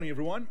Morning,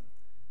 everyone.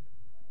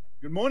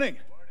 Good morning.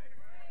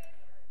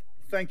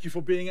 Thank you for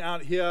being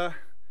out here.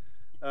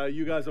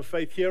 You guys are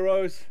faith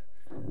heroes,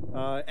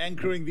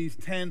 anchoring these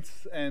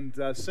tents and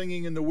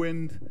singing in the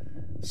wind,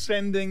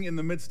 sending in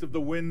the midst of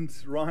the wind.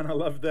 Ryan, I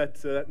love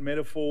that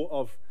metaphor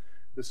of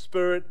the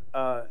Spirit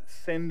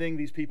sending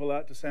these people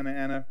out to Santa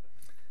Ana.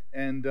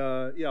 And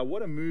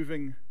what a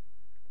moving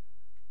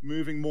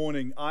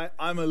morning.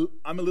 I'm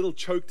a little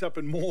choked up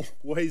in more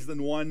ways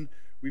than one.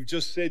 We've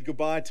just said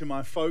goodbye to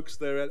my folks.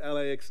 They're at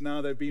LAX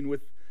now. They've been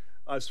with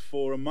us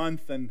for a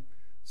month. And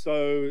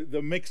so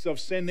the mix of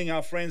sending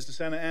our friends to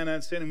Santa Ana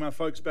and sending my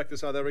folks back to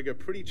South Africa,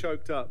 pretty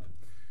choked up.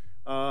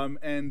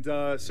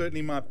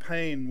 Certainly my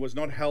pain was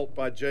not helped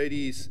by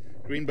JD's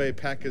Green Bay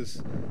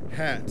Packers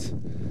hat.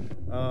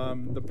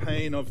 The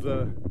pain of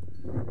the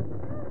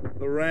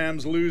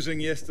Rams losing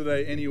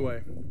yesterday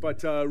anyway.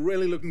 But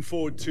really looking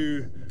forward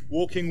to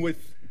walking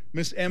with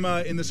Miss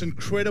Emma in this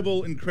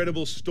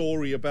incredible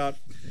story about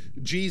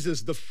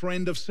Jesus, the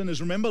friend of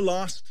sinners. Remember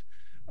last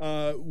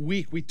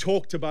week we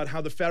talked about how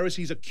the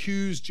Pharisees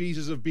accused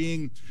Jesus of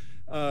being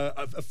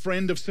a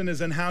friend of sinners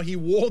and how he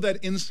wore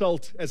that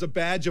insult as a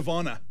badge of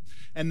honor.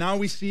 And now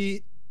we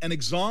see an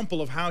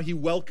example of how he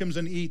welcomes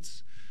and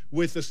eats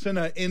with a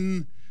sinner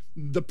in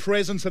the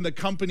presence and the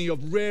company of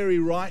very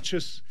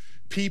righteous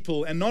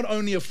people, and not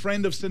only a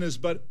friend of sinners,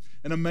 but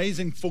an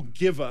amazing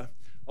forgiver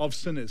of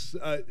sinners.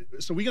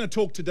 So we're going to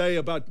talk today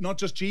about not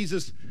just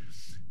Jesus,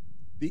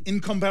 the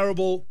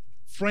incomparable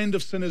friend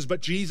of sinners,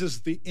 but Jesus,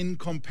 the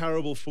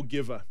incomparable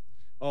forgiver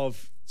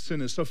of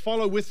sinners. So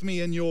follow with me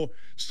in your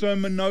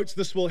sermon notes.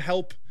 This will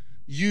help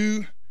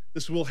you.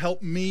 This will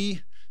help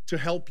me to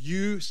help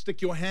you.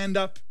 Stick your hand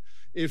up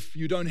if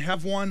you don't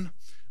have one.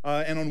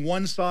 And on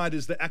one side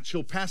is the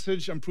actual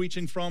passage I'm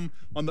preaching from.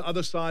 On the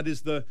other side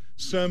is the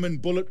sermon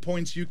bullet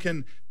points. You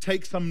can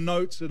take some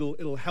notes.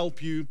 It'll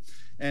help you.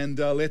 And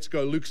let's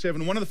go. Luke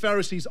 7. One of the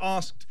Pharisees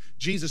asked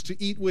Jesus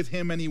to eat with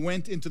him, and he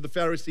went into the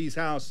Pharisee's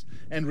house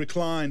and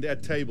reclined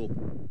at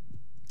table.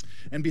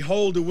 And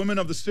behold, a woman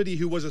of the city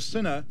who was a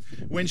sinner,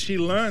 when she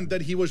learned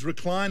that he was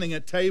reclining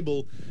at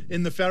table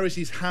in the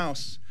Pharisee's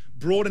house,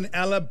 brought an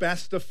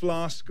alabaster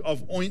flask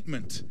of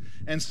ointment,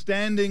 and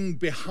standing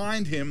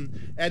behind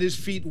him at his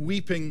feet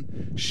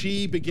weeping,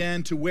 she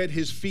began to wet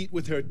his feet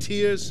with her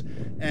tears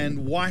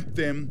and wiped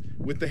them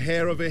with the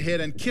hair of her head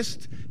and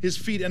kissed his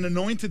feet and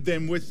anointed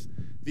them with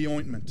the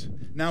ointment.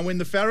 Now when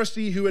the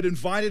Pharisee who had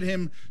invited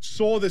him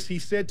saw this, he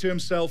said to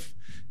himself,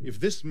 if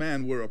this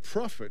man were a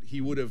prophet,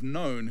 he would have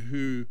known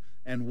who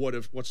and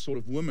what sort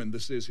of woman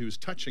this is who is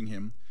touching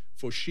him,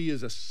 for she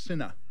is a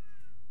sinner.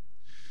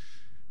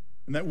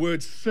 And that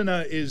word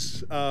sinner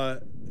is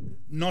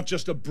not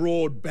just a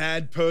broad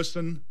bad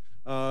person.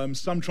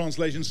 Some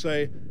translations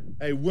say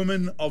a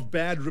woman of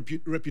bad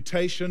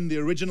reputation. The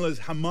original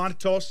is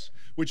hamartos,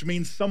 which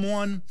means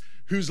someone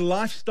whose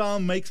lifestyle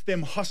makes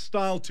them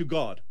hostile to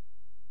God.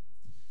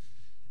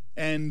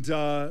 And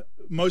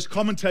most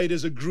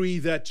commentators agree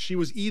that she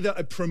was either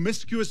a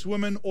promiscuous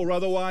woman or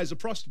otherwise a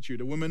prostitute,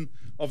 a woman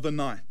of the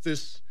night,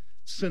 this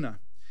sinner.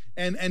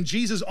 And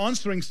Jesus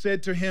answering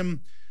said to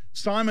him,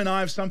 Simon,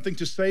 I have something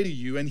to say to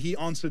you. And he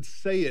answered,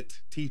 say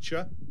it,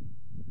 teacher.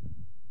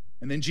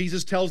 And then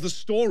Jesus tells the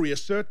story. A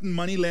certain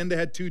moneylender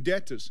had two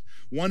debtors.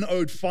 One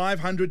owed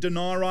 500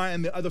 denarii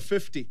and the other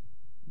 50.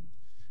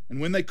 And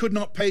when they could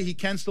not pay, he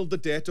canceled the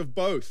debt of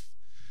both.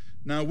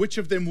 Now, which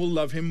of them will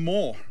love him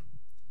more?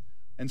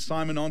 And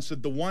Simon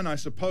answered, the one, I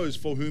suppose,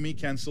 for whom he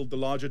canceled the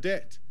larger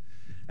debt.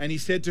 And he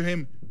said to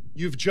him,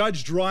 you've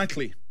judged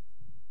rightly.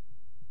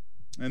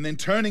 And then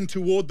turning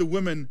toward the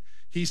woman,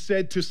 he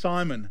said to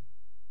Simon,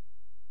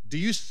 do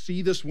you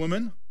see this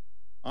woman?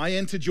 I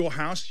entered your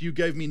house. You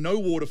gave me no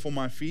water for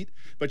my feet,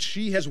 but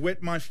she has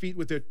wet my feet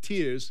with her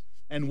tears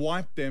and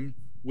wiped them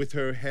with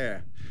her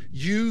hair.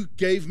 You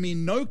gave me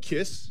no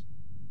kiss,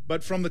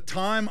 but from the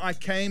time I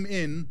came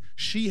in,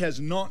 she has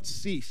not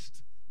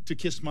ceased to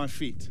kiss my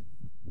feet.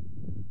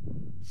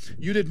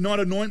 You did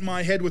not anoint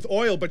my head with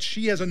oil, but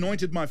she has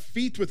anointed my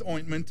feet with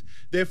ointment.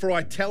 Therefore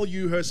I tell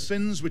you, her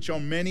sins, which are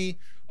many,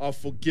 are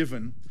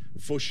forgiven,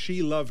 for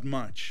she loved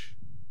much.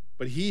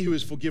 But he who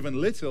is forgiven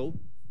little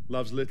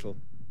loves little.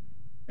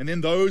 And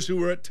then those who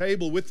were at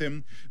table with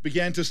him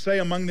began to say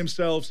among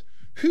themselves,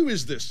 who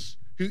is this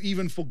who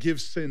even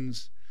forgives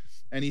sins?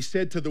 And he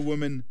said to the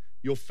woman,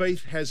 your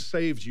faith has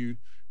saved you.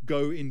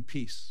 Go in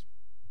peace.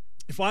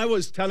 If I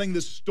was telling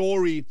this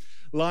story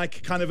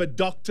like kind of a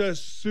Dr.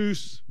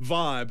 Seuss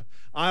vibe,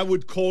 I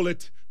would call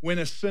it when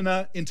a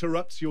sinner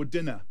interrupts your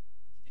dinner,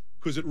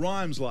 because it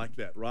rhymes like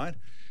that, right?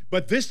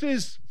 But this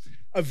is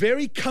a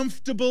very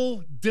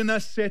comfortable dinner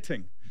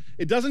setting.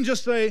 It doesn't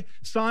just say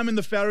Simon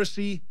the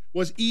Pharisee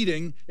was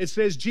eating. It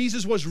says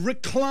Jesus was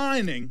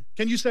reclining.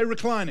 Can you say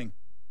reclining?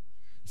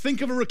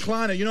 Think of a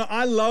recliner. You know,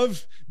 I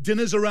love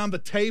dinners around the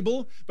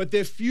table, but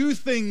there are few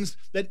things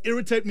that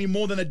irritate me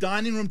more than a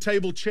dining room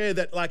table chair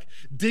that like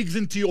digs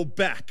into your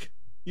back.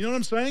 You know what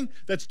I'm saying?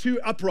 That's too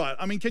upright.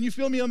 I mean, can you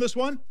feel me on this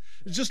one?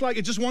 It's just like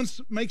it just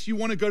makes you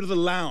want to go to the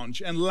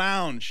lounge and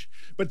lounge.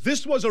 But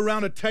this was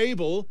around a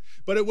table,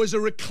 but it was a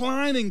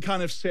reclining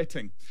kind of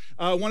setting.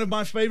 One of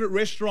my favorite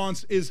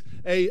restaurants is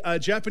a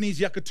Japanese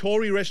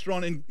yakitori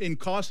restaurant in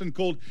Carson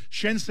called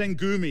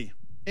Shinsengumi.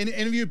 Any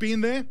of you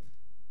been there?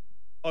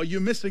 Oh,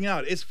 you're missing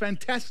out. It's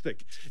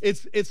fantastic.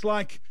 It's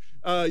like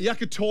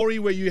yakitori,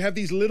 where you have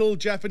these little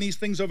Japanese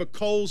things over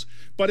coals,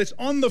 but it's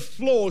on the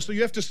floor, so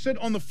you have to sit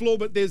on the floor,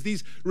 but there's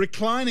these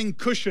reclining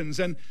cushions,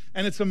 and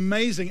it's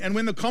amazing. And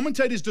when the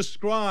commentators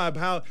describe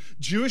how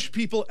Jewish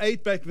people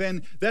ate back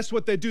then, that's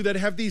what they do. They'd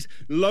have these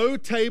low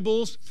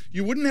tables.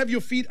 You wouldn't have your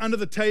feet under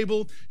the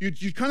table.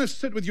 You'd kind of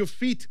sit with your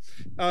feet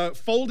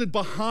folded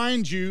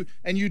behind you,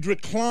 and you'd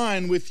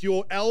recline with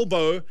your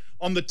elbow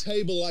on the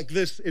table like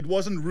this. It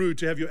wasn't rude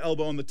to have your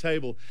elbow on the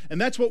table.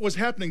 And that's what was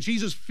happening.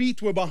 Jesus' feet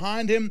were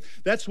behind him.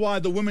 That's why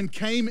the woman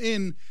came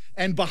in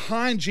and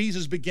behind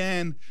Jesus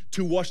began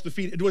to wash the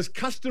feet. It was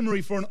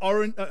customary for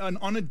an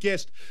honored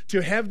guest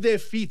to have their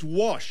feet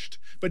washed,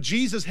 but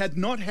Jesus had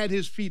not had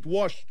his feet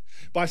washed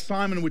by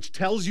Simon, which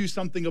tells you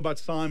something about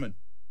Simon.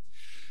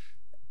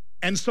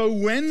 And so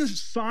when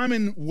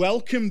Simon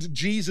welcomed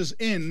Jesus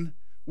in,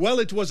 well,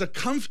 it was a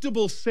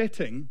comfortable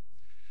setting,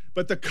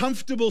 but the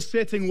comfortable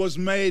setting was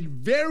made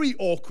very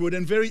awkward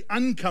and very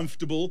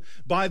uncomfortable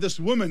by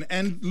this woman.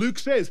 And Luke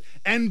says,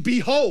 and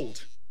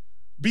behold.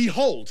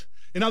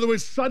 In other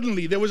words,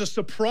 suddenly there was a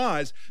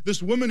surprise.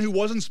 This woman who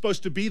wasn't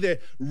supposed to be there,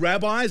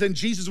 rabbis, and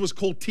Jesus was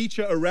called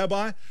teacher, a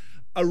rabbi.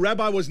 A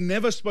rabbi was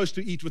never supposed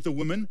to eat with a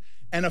woman,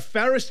 and a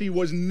Pharisee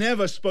was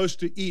never supposed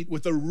to eat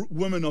with a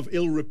woman of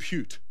ill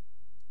repute.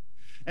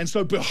 And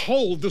so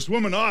behold, this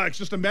woman,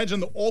 just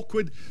imagine the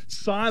awkward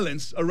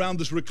silence around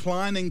this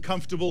reclining,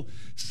 comfortable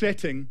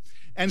setting.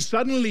 And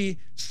suddenly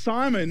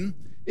Simon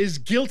is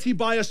guilty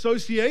by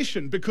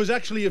association, because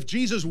actually if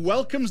Jesus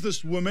welcomes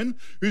this woman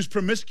who's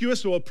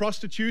promiscuous or a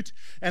prostitute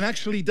and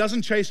actually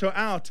doesn't chase her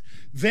out,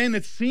 then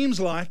it seems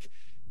like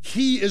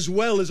he as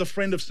well is a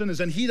friend of sinners,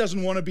 and he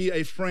doesn't want to be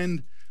a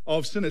friend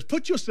of sinners.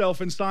 Put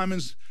yourself in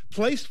Simon's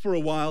place for a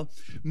while.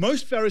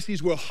 Most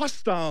Pharisees were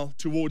hostile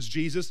towards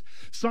Jesus.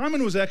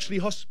 Simon was actually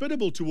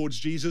hospitable towards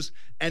Jesus,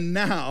 and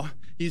now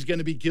he's going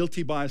to be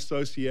guilty by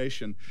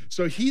association.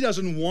 So he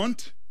doesn't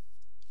want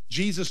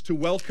Jesus to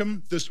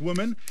welcome this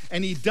woman,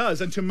 and he does.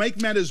 And to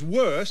make matters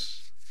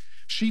worse,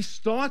 she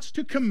starts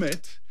to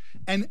commit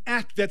an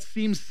act that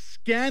seems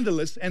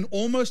scandalous and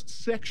almost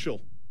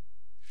sexual.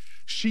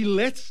 She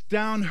lets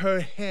down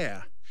her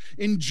hair.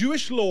 In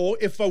Jewish law,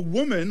 if a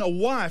woman, a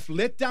wife,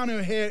 let down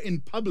her hair in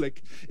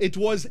public, it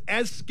was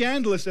as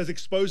scandalous as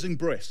exposing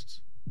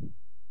breasts.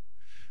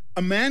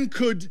 A man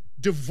could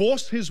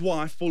divorce his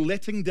wife for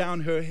letting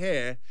down her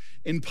hair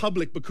in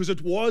public because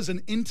it was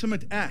an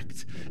intimate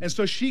act. And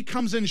so she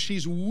comes in,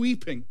 she's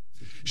weeping.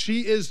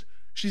 She's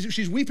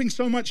weeping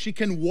so much she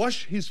can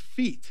wash his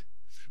feet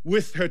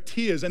with her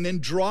tears and then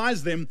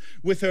dries them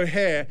with her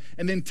hair,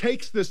 and then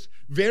takes this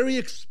very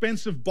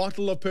expensive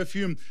bottle of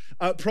perfume.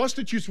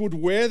 Prostitutes would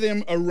wear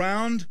them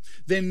around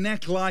their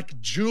neck like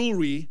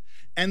jewelry,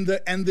 and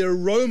the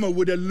aroma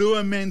would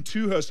allure men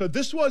to her. So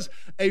this was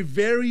a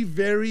very,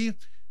 very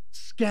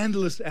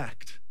scandalous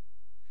act.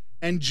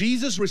 And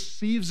Jesus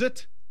receives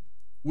it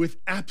with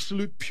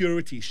absolute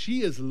purity.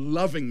 She is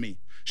loving me.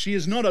 She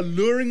is not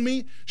alluring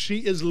me.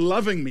 She is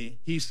loving me,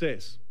 he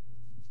says.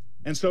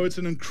 And so it's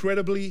an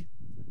incredibly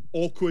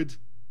awkward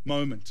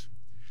moment.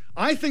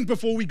 I think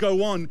before we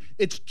go on,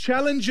 it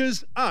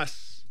challenges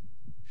us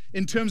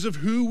in terms of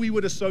who we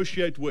would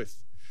associate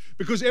with.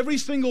 Because every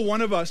single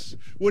one of us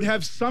would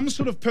have some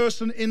sort of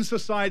person in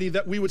society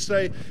that we would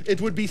say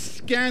it would be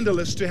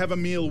scandalous to have a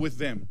meal with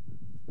them.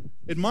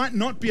 It might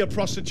not be a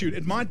prostitute.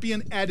 It might be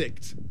an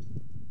addict.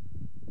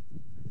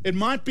 It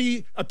might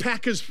be a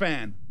Packers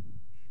fan.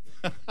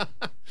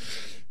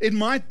 It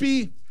might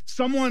be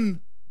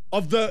someone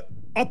of the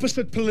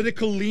opposite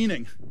political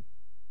leaning.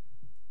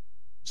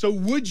 So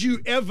would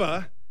you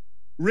ever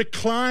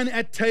recline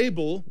at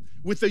table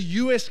with a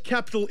US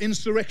Capitol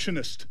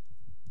insurrectionist?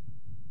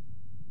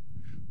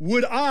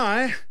 Would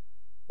I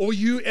or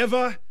you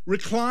ever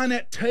recline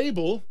at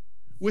table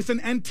with an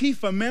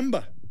Antifa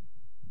member?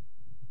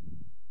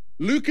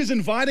 Luke is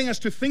inviting us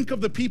to think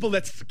of the people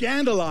that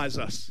scandalize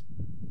us.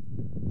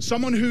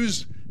 Someone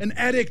who's an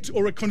addict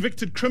or a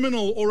convicted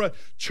criminal or a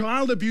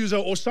child abuser,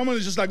 or someone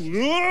who's just like,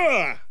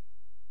 ugh!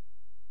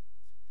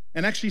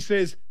 And actually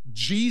says,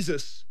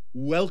 Jesus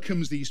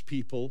welcomes these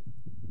people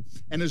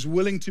and is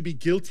willing to be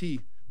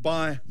guilty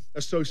by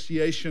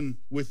association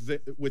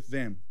with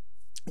them.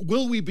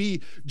 Will we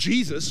be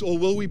Jesus or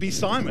will we be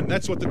Simon?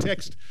 That's what the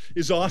text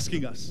is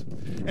asking us.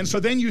 And so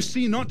then you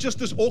see not just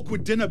this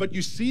awkward dinner, but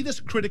you see this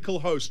critical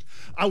host.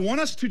 I want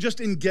us to just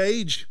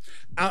engage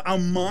our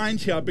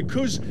mind here,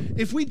 because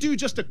if we do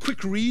just a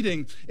quick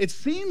reading, it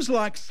seems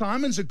like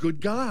Simon's a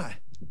good guy.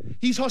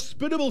 He's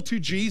hospitable to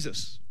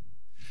Jesus.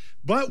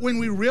 But when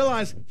we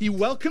realize he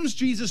welcomes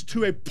Jesus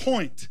to a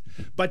point,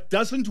 but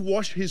doesn't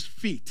wash his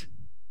feet,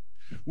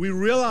 we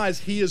realize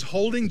he is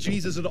holding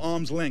Jesus at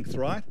arm's length,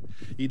 right?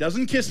 He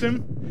doesn't kiss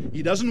him.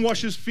 He doesn't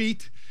wash his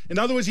feet. In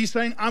other words, he's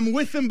saying, I'm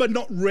with him, but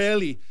not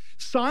really.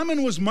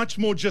 Simon was much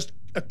more just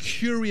a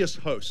curious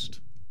host.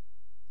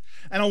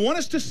 And I want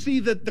us to see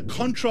that the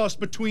contrast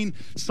between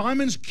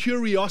Simon's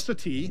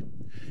curiosity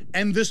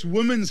and this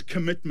woman's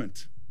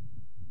commitment.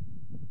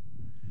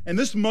 And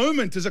this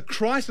moment is a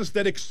crisis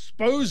that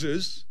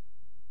exposes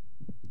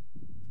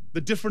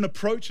the different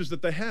approaches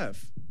that they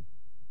have.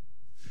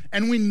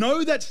 And we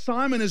know that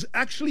Simon is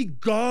actually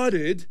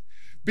guarded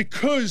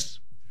because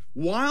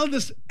while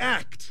this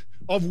act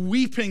of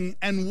weeping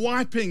and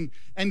wiping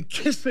and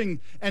kissing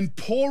and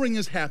pouring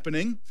is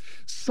happening,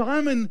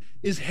 Simon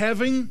is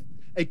having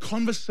a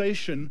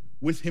conversation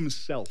with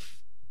himself.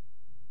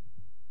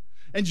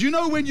 And you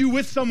know when you're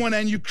with someone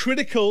and you're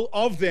critical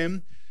of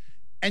them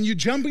and you're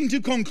jumping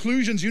to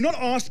conclusions, you're not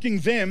asking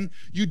them,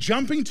 you're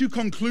jumping to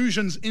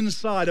conclusions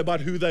inside about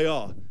who they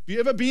are. Have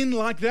you ever been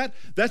like that?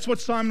 That's what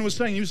Simon was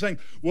saying. He was saying,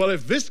 well,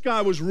 if this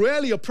guy was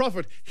really a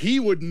prophet, he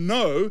would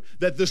know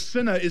that the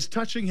sinner is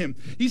touching him.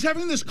 He's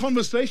having this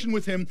conversation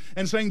with him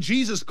and saying,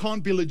 Jesus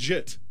can't be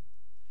legit.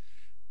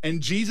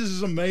 And Jesus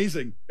is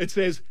amazing. It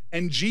says,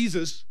 and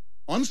Jesus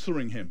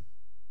answering him.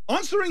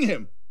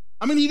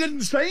 I mean, he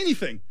didn't say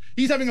anything.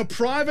 He's having a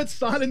private,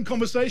 silent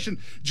conversation.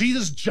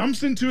 Jesus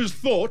jumps into his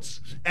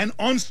thoughts and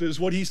answers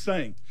what he's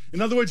saying.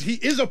 In other words, he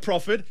is a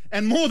prophet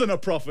and more than a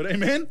prophet,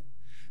 amen?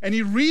 And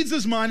he reads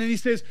his mind and he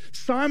says,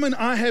 Simon,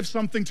 I have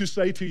something to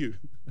say to you.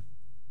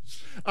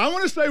 I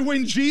want to say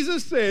when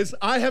Jesus says,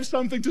 I have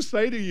something to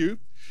say to you,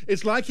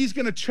 it's like he's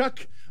going to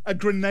chuck a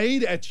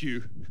grenade at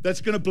you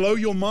that's going to blow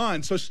your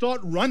mind. So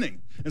start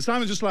running. And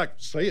Simon's just like,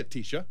 say it,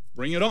 teacher,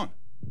 bring it on.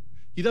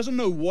 He doesn't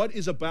know what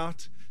is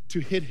about to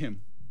hit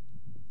him.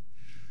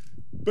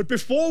 But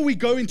before we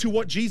go into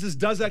what Jesus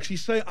does actually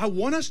say, I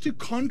want us to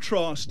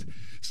contrast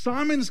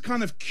Simon's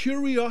kind of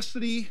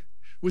curiosity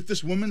with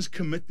this woman's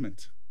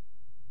commitment.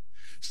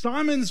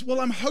 Simon's, well,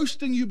 I'm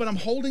hosting you, but I'm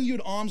holding you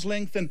at arm's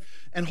length and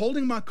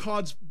holding my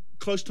cards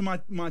close to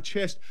my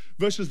chest,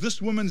 versus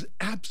this woman's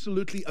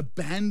absolutely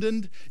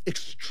abandoned,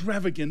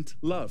 extravagant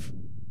love.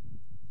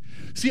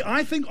 See,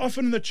 I think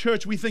often in the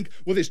church we think,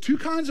 well, there's two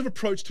kinds of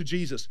approach to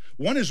Jesus.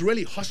 One is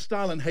really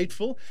hostile and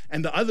hateful,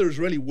 and the other is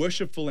really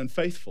worshipful and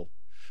faithful.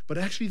 But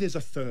actually there's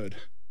a third.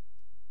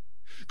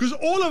 Because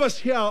all of us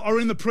here are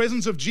in the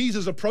presence of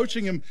Jesus,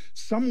 approaching him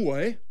some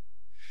way,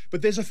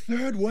 but there's a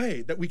third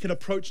way that we can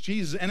approach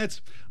Jesus, and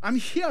it's, I'm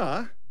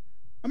here,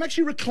 I'm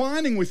actually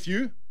reclining with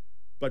you,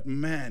 but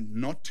man,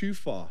 not too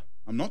far.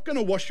 I'm not going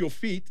to wash your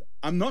feet.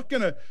 I'm not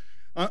going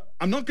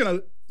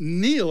to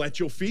kneel at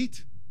your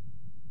feet.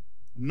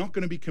 I'm not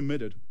going to be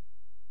committed.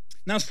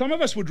 Now, some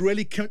of us would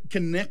really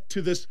connect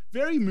to this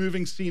very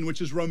moving scene,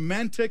 which is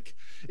romantic,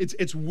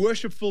 it's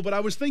worshipful, but I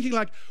was thinking,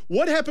 like,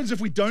 what happens if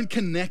we don't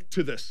connect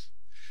to this?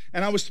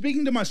 And I was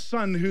speaking to my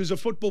son, who's a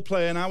football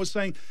player, and I was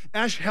saying,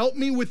 Ash, help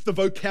me with the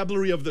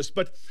vocabulary of this,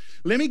 but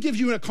let me give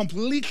you a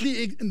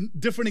completely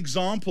different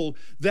example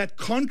that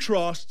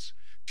contrasts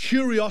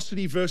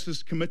curiosity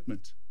versus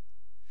commitment.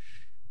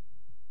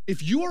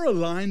 If you are a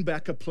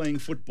linebacker playing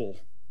football,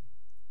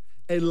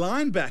 a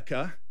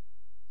linebacker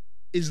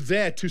is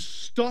there to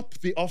stop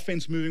the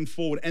offense moving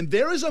forward. And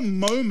there is a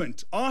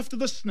moment after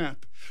the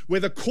snap where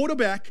the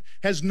quarterback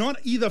has not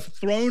either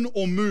thrown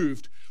or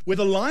moved, where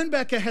the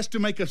linebacker has to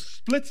make a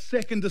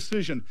split-second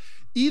decision.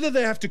 Either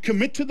they have to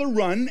commit to the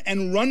run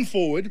and run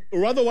forward,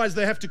 or otherwise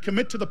they have to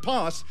commit to the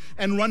pass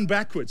and run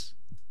backwards.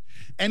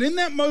 And in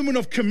that moment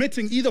of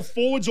committing either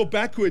forwards or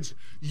backwards,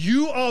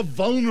 you are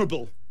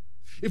vulnerable.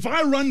 If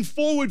I run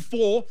forward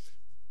for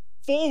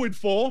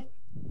the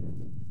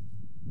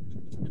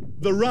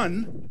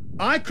run,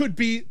 I could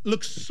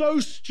look so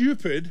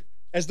stupid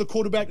as the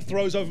quarterback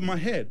throws over my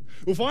head.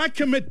 If I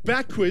commit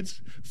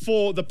backwards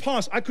for the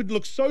pass, I could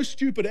look so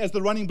stupid as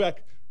the running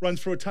back runs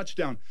for a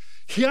touchdown.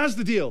 Here's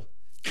the deal.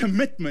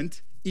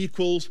 Commitment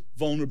equals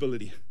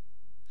vulnerability.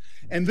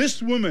 And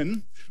this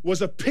woman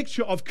was a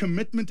picture of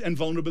commitment and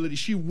vulnerability.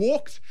 She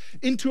walked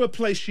into a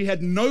place she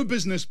had no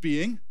business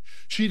being.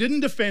 She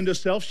didn't defend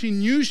herself. She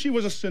knew she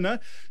was a sinner.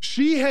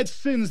 She had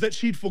sins that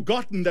she'd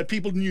forgotten that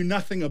people knew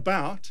nothing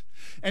about.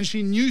 And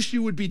she knew she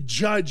would be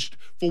judged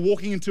for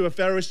walking into a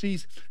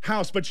Pharisee's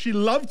house. But she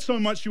loved so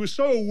much. She was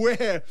so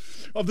aware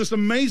of this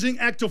amazing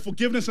act of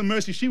forgiveness and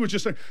mercy. She was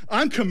just saying,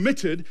 I'm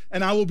committed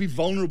and I will be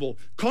vulnerable.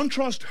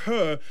 Contrast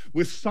her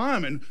with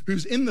Simon,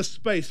 who's in the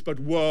space, but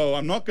whoa,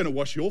 I'm not going to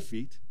wash your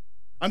feet.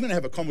 I'm going to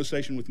have a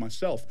conversation with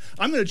myself.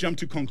 I'm going to jump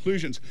to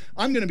conclusions.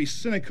 I'm going to be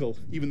cynical,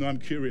 even though I'm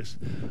curious.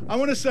 I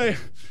want to say,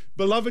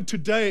 beloved,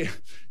 today,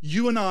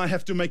 you and I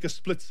have to make a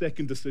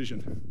split-second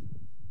decision.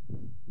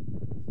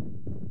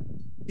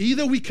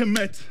 Either we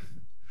commit,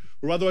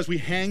 or otherwise we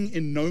hang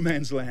in no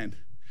man's land.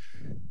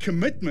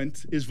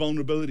 Commitment is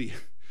vulnerability,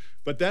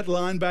 but that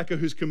linebacker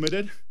who's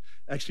committed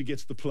actually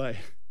gets the play.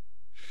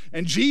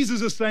 And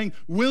Jesus is saying,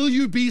 will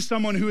you be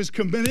someone who is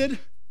committed?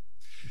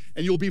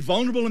 And you'll be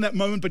vulnerable in that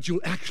moment, but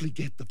you'll actually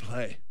get the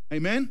play.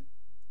 Amen?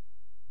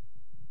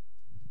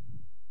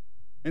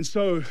 And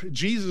so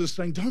Jesus is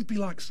saying, don't be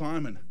like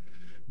Simon.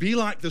 Be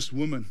like this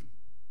woman.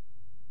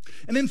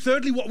 And then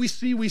thirdly, what we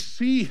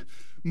see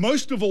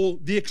most of all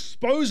the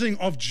exposing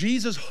of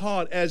Jesus'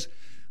 heart as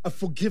a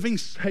forgiving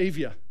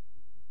Savior,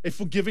 a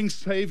forgiving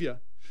Savior.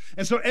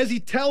 And so as he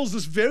tells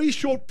this very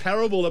short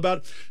parable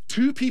about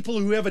two people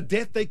who have a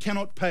debt they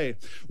cannot pay.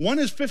 One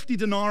is 50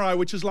 denarii,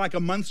 which is like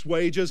a month's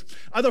wages.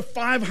 Other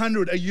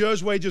 500, a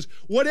year's wages.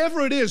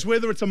 Whatever it is,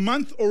 whether it's a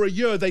month or a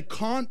year, they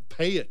can't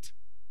pay it.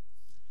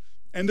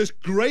 And this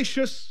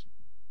gracious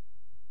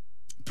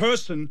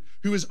person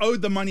who is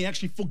owed the money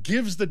actually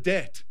forgives the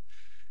debt.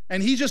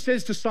 And he just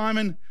says to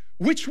Simon,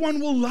 which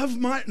one will love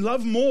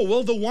more?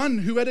 Well, the one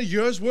who had a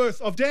year's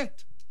worth of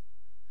debt.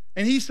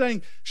 And he's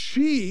saying,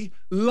 she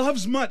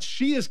loves much.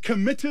 She is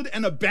committed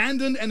and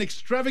abandoned and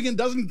extravagant,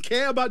 doesn't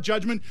care about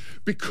judgment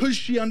because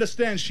she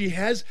understands she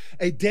has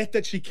a debt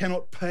that she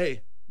cannot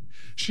pay.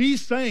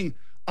 She's saying,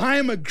 I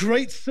am a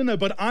great sinner,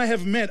 but I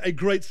have met a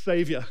great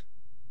Savior.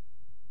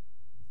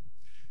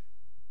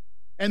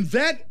 And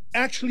that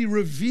actually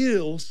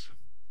reveals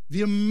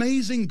the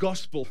amazing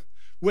gospel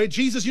where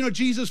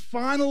Jesus'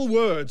 final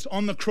words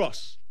on the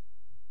cross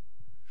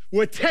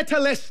were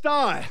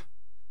tetelestai,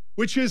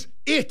 which is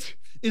it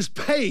is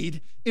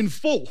paid in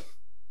full.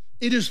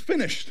 It is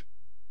finished.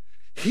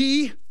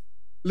 He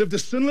lived a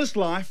sinless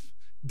life,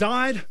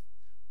 died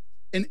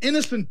an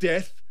innocent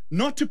death,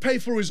 not to pay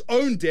for his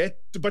own debt,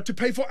 but to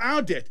pay for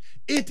our debt.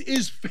 It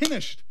is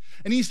finished.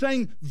 And he's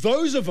saying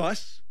those of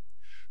us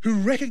who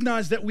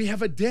recognize that we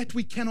have a debt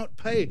we cannot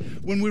pay,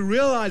 when we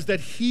realize that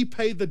he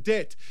paid the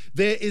debt,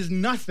 there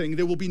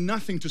will be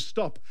nothing to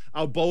stop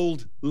our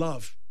bold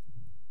love.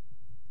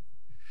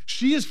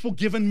 She is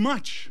forgiven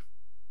much.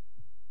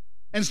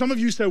 And some of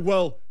you say,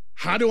 well,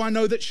 how do I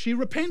know that she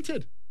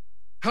repented?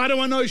 How do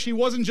I know she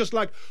wasn't just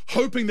like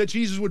hoping that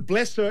Jesus would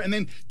bless her and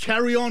then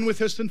carry on with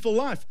her sinful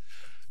life?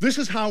 This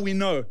is how we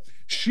know.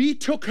 She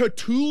took her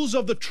tools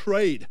of the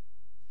trade,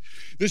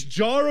 this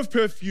jar of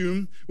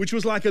perfume, which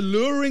was like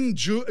alluring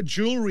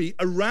jewelry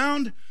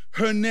around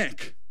her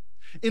neck.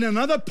 In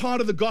another part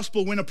of the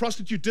gospel, when a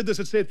prostitute did this,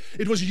 it said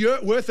it was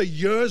worth a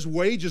year's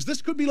wages.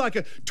 This could be like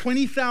a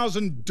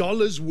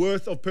 $20,000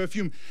 worth of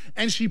perfume.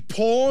 And she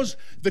pours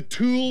the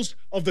tools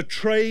of the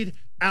trade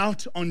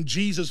out on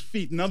Jesus'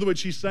 feet. In other words,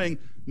 she's saying,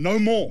 no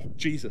more,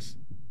 Jesus.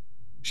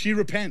 She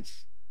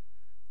repents.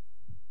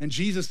 And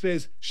Jesus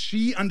says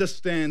she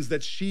understands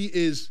that she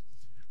is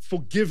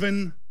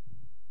forgiven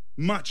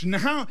much.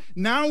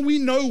 Now we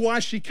know why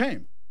she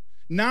came.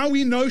 Now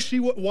we know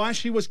why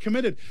she was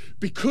committed.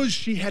 Because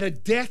she had a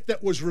debt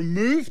that was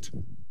removed.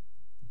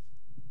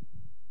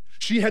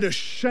 She had a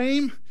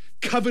shame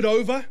covered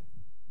over.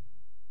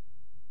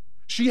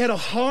 She had a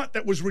heart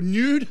that was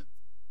renewed.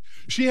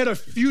 She had a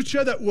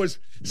future that was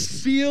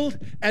sealed.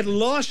 At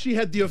last, she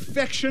had the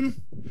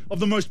affection of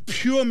the most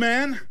pure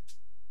man.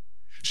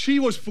 She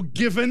was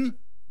forgiven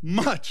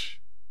much.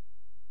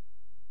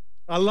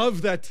 I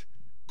love that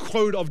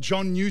quote of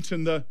John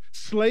Newton, the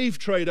slave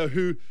trader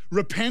who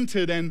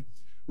repented and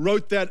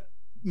wrote that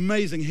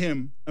amazing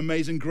hymn,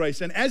 Amazing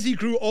Grace. And as he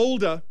grew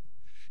older,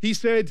 he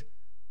said,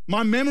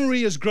 my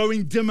memory is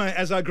growing dimmer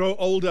as I grow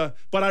older,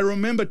 but I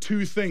remember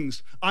two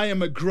things. I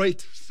am a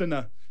great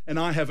sinner and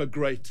I have a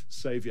great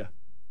Savior.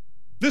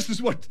 This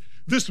is what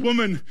this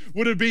woman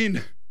would have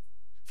been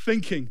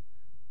thinking.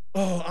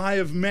 Oh, I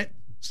have met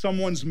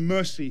someone's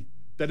mercy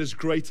that is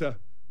greater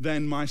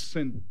than my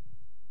sin.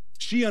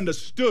 She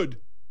understood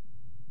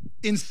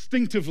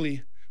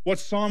instinctively what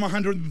Psalm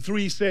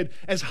 103 said,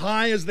 as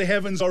high as the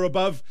heavens are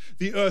above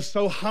the earth,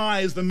 so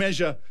high is the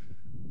measure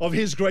of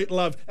his great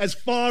love. As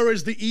far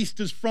as the east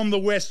is from the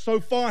west, so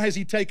far has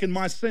he taken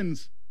my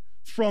sins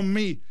from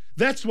me.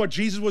 That's what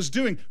Jesus was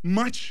doing.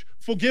 Much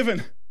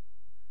forgiven.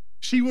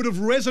 She would have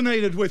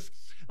resonated with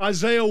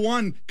Isaiah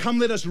 1, come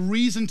let us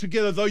reason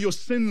together, though your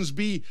sins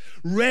be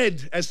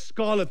red as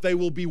scarlet, they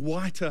will be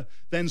whiter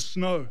than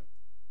snow.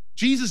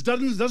 Jesus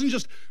doesn't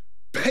just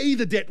pay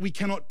the debt we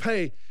cannot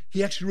pay.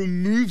 He actually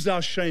removes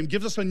our shame,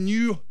 gives us a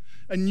new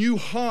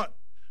heart,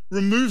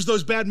 removes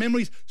those bad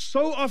memories.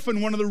 So often,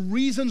 one of the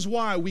reasons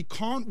why we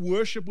can't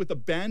worship with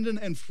abandon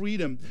and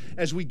freedom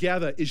as we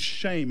gather is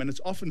shame, and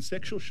it's often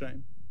sexual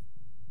shame.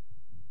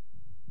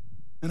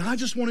 And I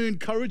just want to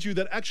encourage you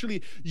that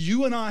actually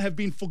you and I have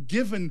been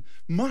forgiven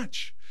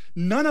much.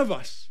 None of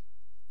us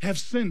have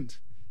sinned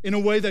in a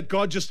way that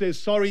God just says,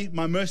 sorry,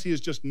 my mercy is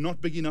just not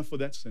big enough for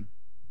that sin.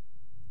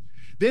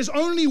 There's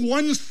only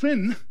one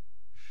sin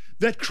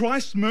that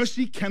Christ's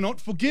mercy cannot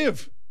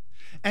forgive,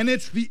 and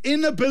it's the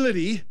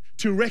inability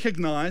to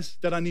recognize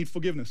that I need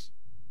forgiveness.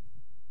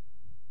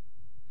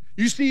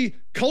 You see,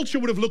 culture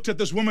would have looked at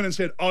this woman and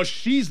said, oh,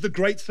 she's the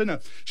great sinner.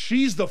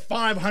 She's the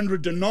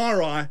 500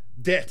 denarii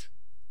debt.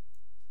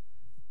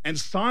 And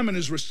Simon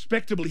is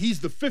respectable. He's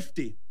the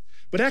 50.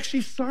 But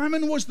actually,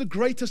 Simon was the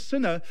greater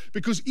sinner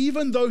because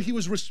even though he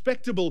was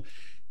respectable,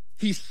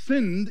 he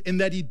sinned in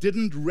that he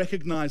didn't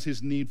recognize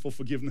his need for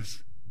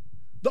forgiveness.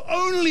 The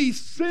only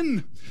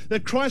sin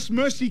that Christ's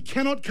mercy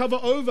cannot cover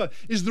over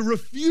is the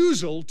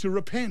refusal to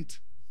repent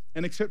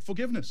and accept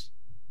forgiveness.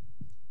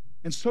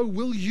 And so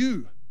will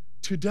you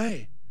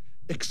today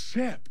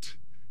accept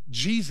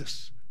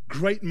Jesus'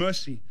 great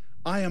mercy,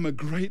 I am a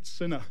great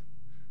sinner,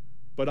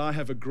 but I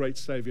have a great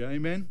Savior.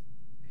 Amen?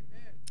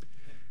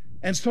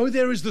 And so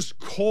there is this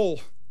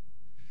call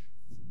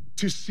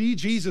to see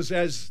Jesus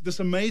as this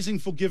amazing,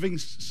 forgiving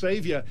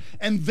Savior.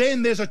 And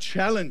then there's a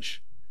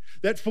challenge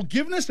that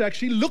forgiveness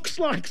actually looks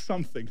like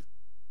something.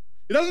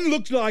 It doesn't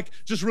look like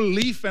just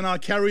relief and I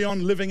carry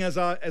on living as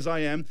I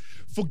am.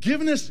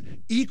 Forgiveness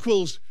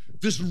equals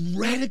this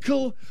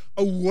radical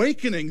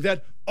awakening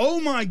that, oh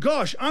my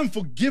gosh, I'm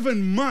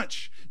forgiven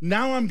much.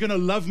 Now I'm going to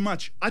love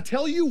much. I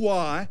tell you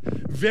why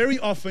very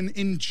often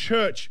in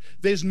church,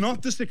 there's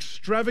not this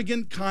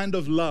extravagant kind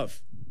of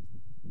love.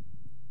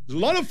 There's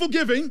a lot of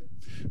forgiving,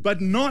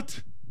 but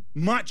not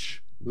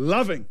much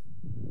loving.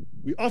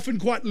 We're often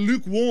quite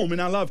lukewarm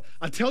in our love.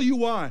 I tell you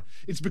why.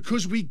 It's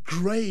because we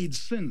grade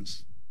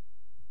sins.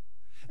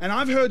 And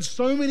I've heard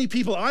so many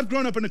people, I've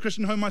grown up in a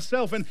Christian home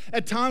myself, and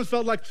at times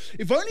felt like,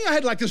 if only I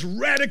had like this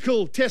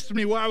radical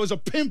testimony where I was a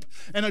pimp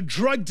and a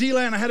drug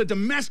dealer and I had a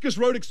Damascus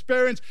Road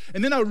experience,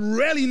 and then I would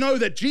really know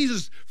that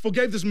Jesus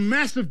forgave this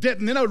massive debt,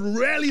 and then I would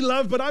really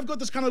love, but I've got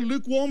this kind of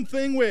lukewarm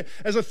thing where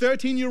as a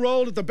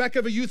 13-year-old at the back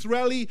of a youth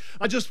rally,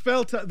 I just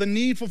felt the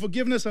need for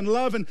forgiveness and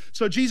love, and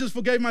so Jesus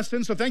forgave my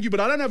sins, so thank you,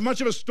 but I don't have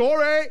much of a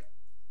story.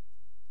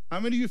 How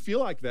many of you feel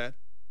like that?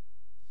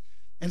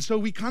 And so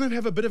we kind of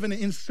have a bit of an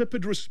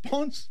insipid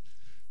response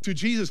to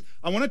Jesus.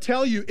 I want to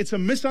tell you, it's a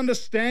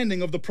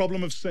misunderstanding of the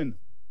problem of sin.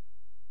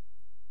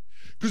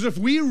 Because if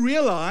we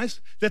realize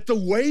that the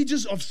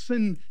wages of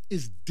sin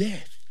is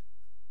death,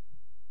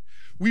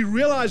 we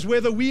realize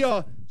whether we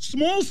are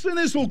small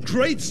sinners or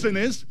great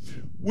sinners,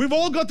 we've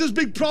all got this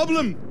big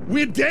problem.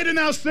 We're dead in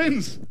our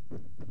sins.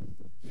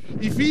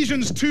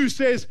 Ephesians 2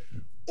 says,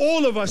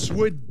 all of us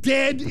were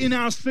dead in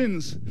our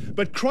sins,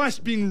 but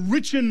Christ, being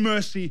rich in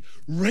mercy,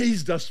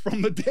 raised us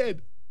from the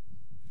dead.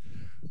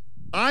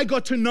 I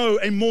got to know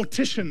a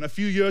mortician a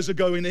few years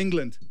ago in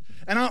England,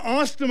 and I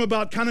asked him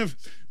about kind of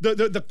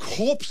the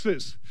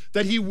corpses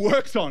that he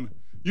worked on.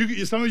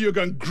 Some of you are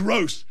going,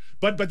 gross,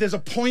 but there's a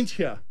point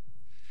here.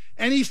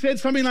 And he said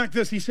something like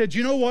this. He said,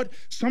 you know what?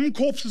 Some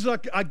corpses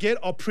I get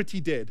are pretty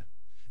dead,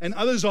 and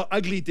others are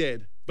ugly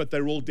dead, but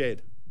they're all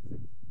dead.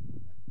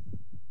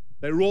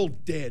 They're all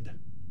dead.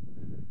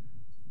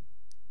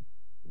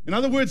 In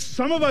other words,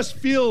 some of us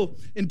feel,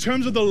 in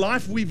terms of the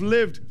life we've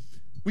lived,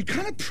 we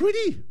kind of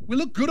pretty. We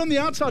look good on the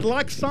outside,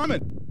 like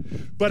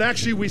Simon. But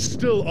actually, we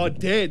still are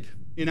dead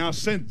in our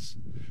sins.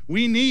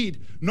 We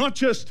need not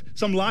just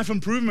some life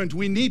improvement,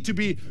 we need to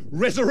be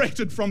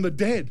resurrected from the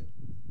dead.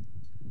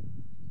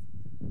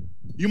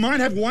 You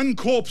might have one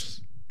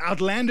corpse,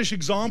 outlandish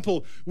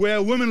example, where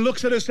a woman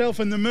looks at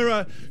herself in the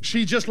mirror,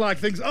 she just like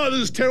thinks, oh,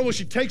 this is terrible.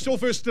 She takes off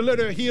her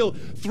stiletto heel,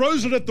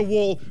 throws it at the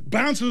wall,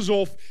 bounces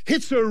off,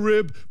 hits her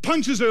rib,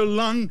 punches her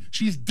lung.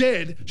 She's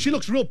dead. She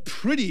looks real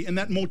pretty in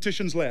that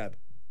mortician's lab,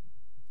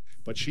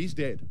 but she's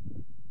dead.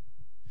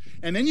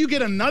 And then you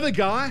get another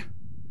guy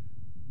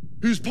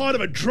who's part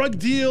of a drug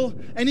deal,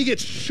 and he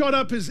gets shot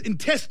up, his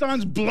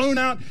intestines blown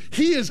out.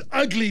 He is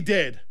ugly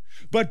dead,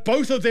 but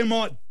both of them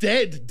are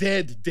dead,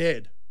 dead,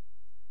 dead.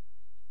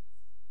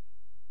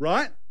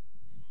 Right?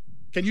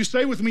 Can you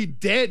say with me,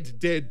 dead,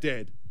 dead,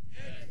 dead?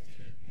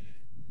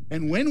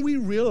 And when we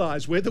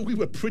realize whether we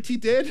were pretty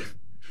dead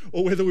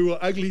or whether we were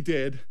ugly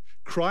dead,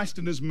 Christ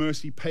in his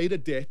mercy paid a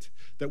debt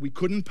that we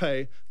couldn't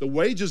pay. The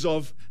wages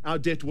of our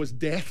debt was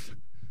death,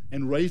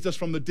 and raised us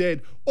from the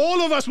dead.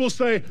 All of us will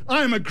say,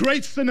 I am a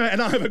great sinner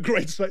and I have a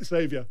great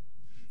Savior.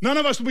 None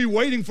of us will be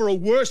waiting for a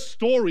worse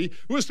story.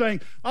 We're saying,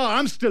 oh,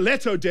 I'm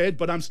stiletto dead,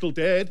 but I'm still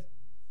dead.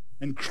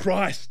 And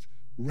Christ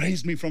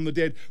raised me from the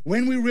dead.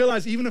 When we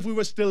realize, even if we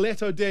were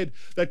stiletto dead,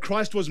 that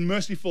Christ was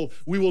merciful,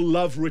 we will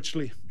love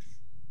richly.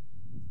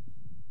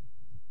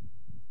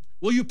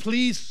 Will you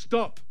please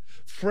stop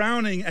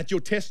frowning at your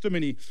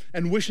testimony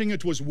and wishing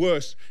it was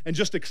worse, and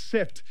just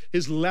accept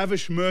his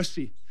lavish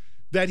mercy,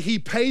 that he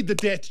paid the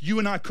debt you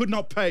and I could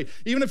not pay.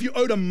 Even if you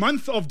owed a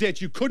month of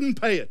debt, you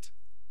couldn't pay it.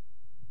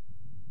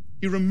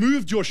 He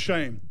removed your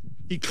shame.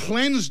 He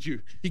cleansed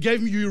you. He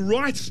gave you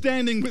right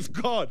standing with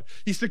God.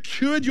 He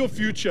secured your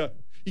future.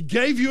 He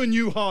gave you a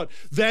new heart.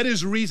 That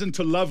is reason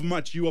to love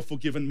much. You are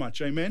forgiven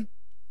much. Amen?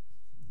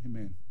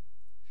 Amen.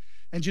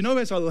 And you know,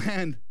 as I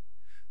land,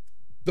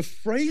 the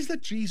phrase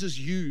that Jesus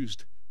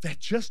used that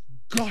just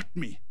got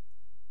me,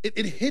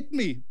 it hit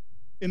me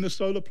in the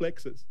solar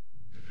plexus,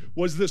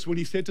 was this, when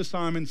he said to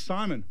Simon,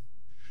 Simon,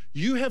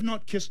 you have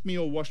not kissed me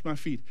or washed my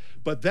feet,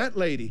 but that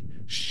lady,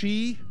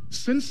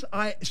 since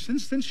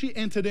she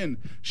entered in,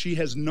 she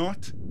has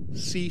not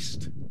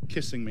ceased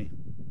kissing me.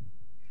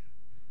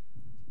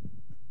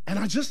 And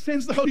I just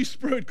sense the Holy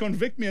Spirit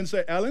convict me and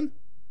say, Alan,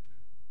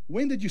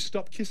 when did you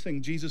stop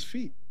kissing Jesus'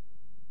 feet?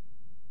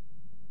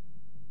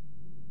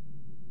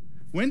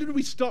 When did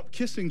we stop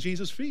kissing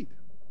Jesus' feet?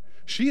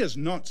 She has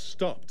not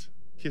stopped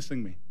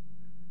kissing me.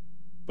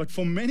 But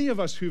for many of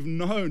us who've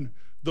known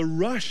the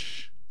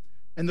rush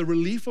and the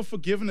relief of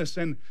forgiveness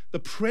and the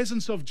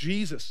presence of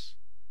Jesus,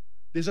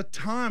 there's a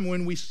time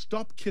when we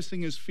stop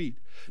kissing his feet.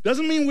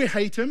 Doesn't mean we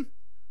hate him.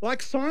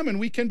 Like Simon,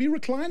 we can be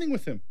reclining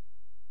with him.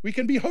 We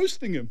can be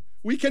hosting him.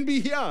 We can be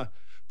here.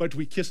 but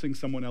we're kissing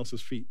someone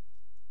else's feet.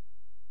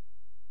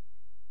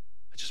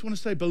 I just want to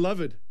say,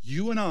 beloved,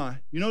 you and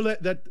I, you know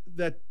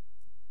that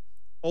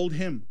old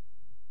hymn,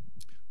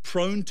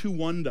 prone to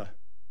wander,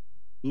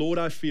 Lord,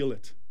 I feel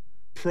it.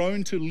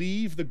 Prone to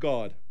leave the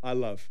God I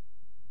love.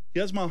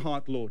 Here's my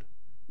heart, Lord.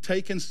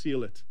 Take and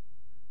seal it.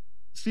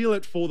 Seal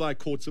it for thy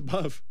courts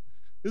above.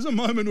 There's a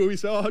moment where we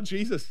say, oh,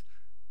 Jesus,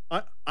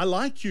 I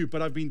like you, but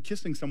I've been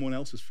kissing someone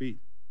else's feet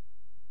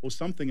or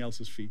something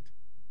else's feet.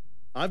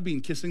 I've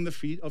been kissing the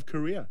feet of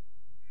career.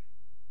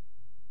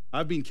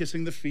 I've been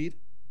kissing the feet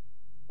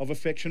of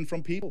affection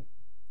from people.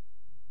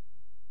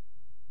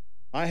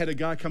 I had a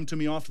guy come to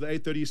me after the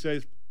 8:30, he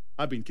says,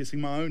 I've been kissing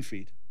my own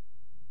feet.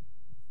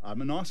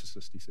 I'm a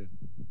narcissist, he said.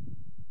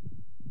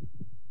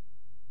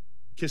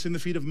 Kissing the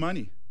feet of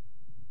money.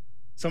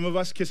 Some of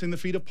us kissing the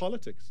feet of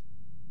politics.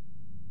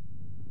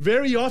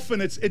 Very often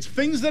it's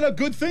things that are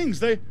good things.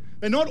 They're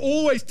not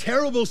always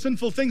terrible,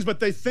 sinful things, but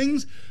they're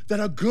things that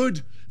are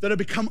good, that have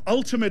become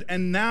ultimate,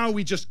 and now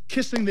we're just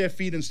kissing their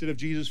feet instead of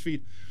Jesus'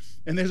 feet.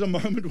 And there's a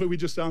moment where we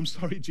just say, I'm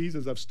sorry,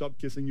 Jesus, I've stopped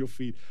kissing your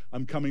feet.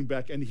 I'm coming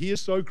back. And he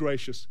is so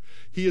gracious.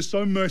 He is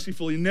so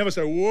merciful. He never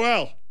says,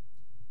 well,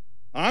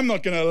 I'm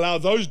not going to allow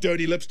those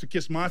dirty lips to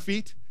kiss my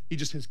feet. He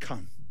just says,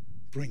 come,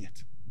 bring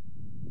it.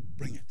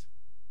 Bring it.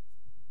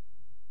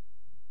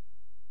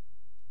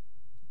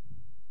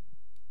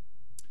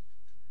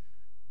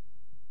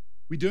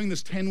 We're doing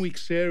this 10-week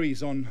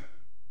series on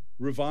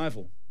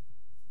revival.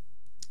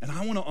 And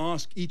I want to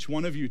ask each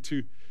one of you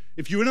to,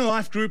 if you're in a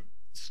life group,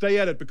 stay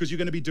at it because you're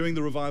going to be doing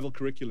the revival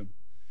curriculum.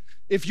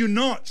 If you're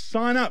not,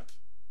 sign up.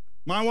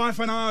 My wife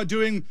and I are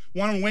doing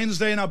one on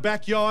Wednesday in our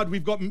backyard.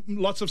 We've got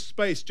lots of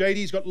space.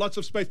 JD's got lots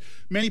of space.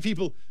 Many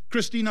people,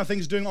 Christine, I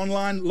think, is doing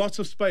online, lots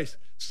of space.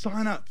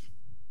 Sign up.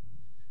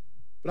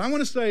 But I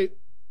want to say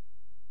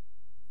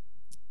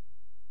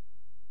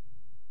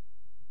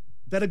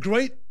that a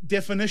great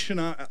definition,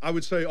 I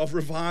would say, of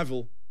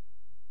revival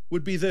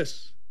would be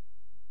this: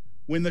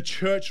 when the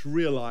church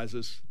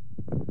realizes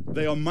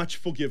they are much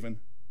forgiven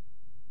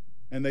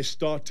and they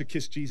start to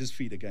kiss Jesus'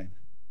 feet again.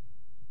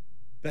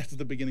 That's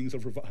the beginnings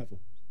of revival.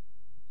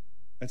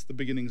 That's the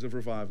beginnings of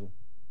revival.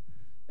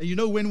 And you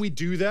know, when we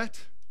do that,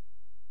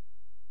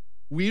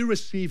 we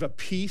receive a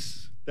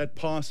peace that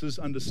passes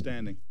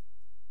understanding.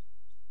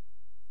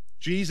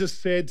 Jesus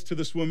said to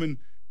this woman,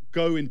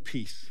 go in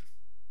peace.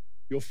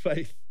 Your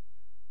faith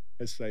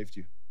has saved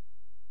you.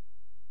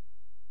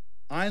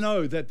 I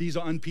know that these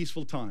are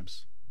unpeaceful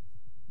times,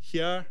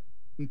 here,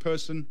 in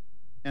person,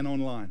 and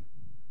online.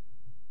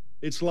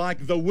 It's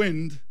like the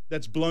wind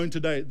that's blown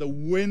today. The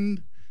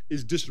wind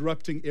is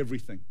disrupting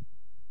everything.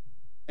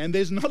 And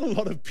there's not a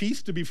lot of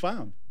peace to be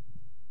found.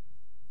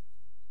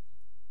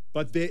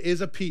 But there is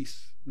a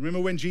peace.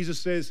 Remember when Jesus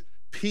says,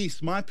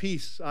 peace, my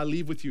peace I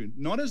leave with you,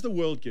 not as the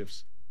world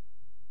gives.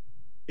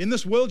 In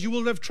this world you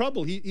will have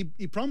trouble.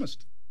 He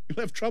promised.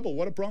 You'll have trouble.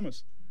 What a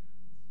promise.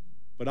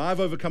 But I've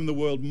overcome the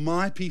world.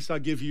 My peace I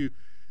give you.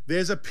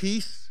 There's a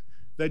peace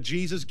that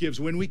Jesus gives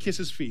when we kiss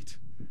his feet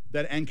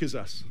that anchors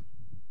us.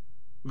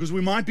 Because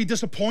we might be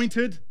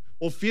disappointed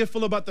or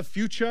fearful about the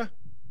future,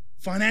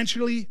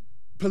 financially,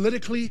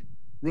 politically,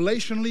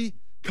 relationally,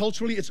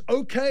 culturally. It's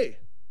okay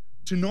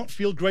to not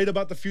feel great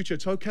about the future.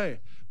 It's okay.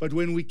 But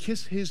when we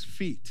kiss his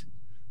feet,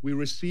 we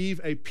receive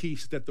a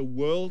peace that the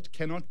world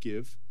cannot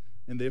give,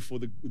 and therefore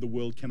the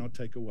world cannot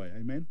take away.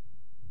 Amen?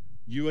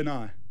 You and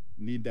I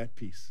need that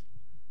peace.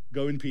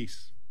 Go in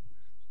peace.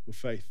 Your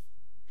faith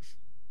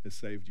has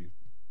saved you.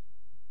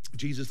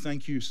 Jesus,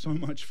 thank you so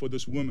much for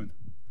this woman.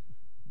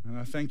 And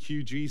I thank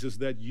you, Jesus,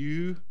 that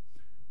you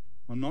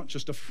are not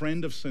just a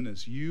friend of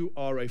sinners. You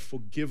are a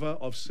forgiver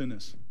of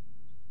sinners.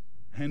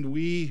 And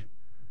we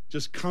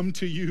just come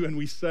to you and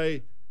we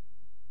say,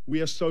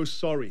 we are so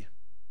sorry.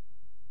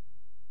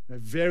 That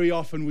very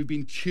often we've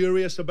been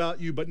curious about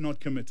you, but not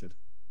committed.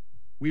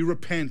 We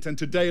repent. And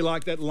today,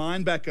 like that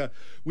linebacker,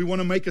 we want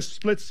to make a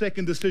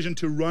split-second decision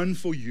to run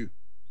for you.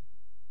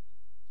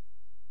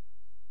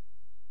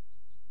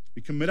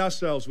 We commit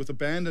ourselves with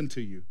abandon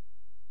to you.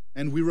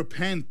 And we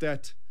repent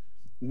that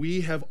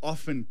we have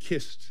often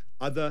kissed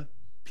other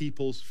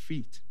people's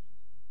feet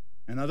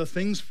and other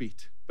things'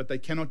 feet, but they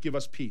cannot give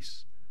us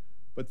peace.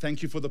 But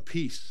thank you for the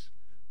peace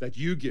that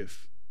you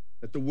give,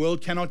 that the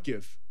world cannot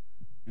give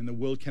and the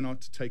world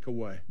cannot take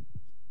away.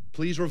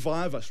 Please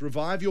revive us.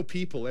 Revive your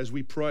people as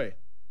we pray.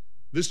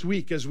 This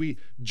week, as we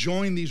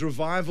join these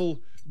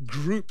revival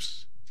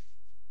groups,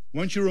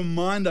 won't you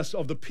remind us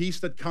of the peace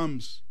that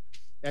comes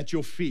at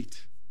your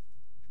feet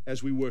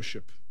as we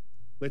worship?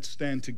 Let's stand together.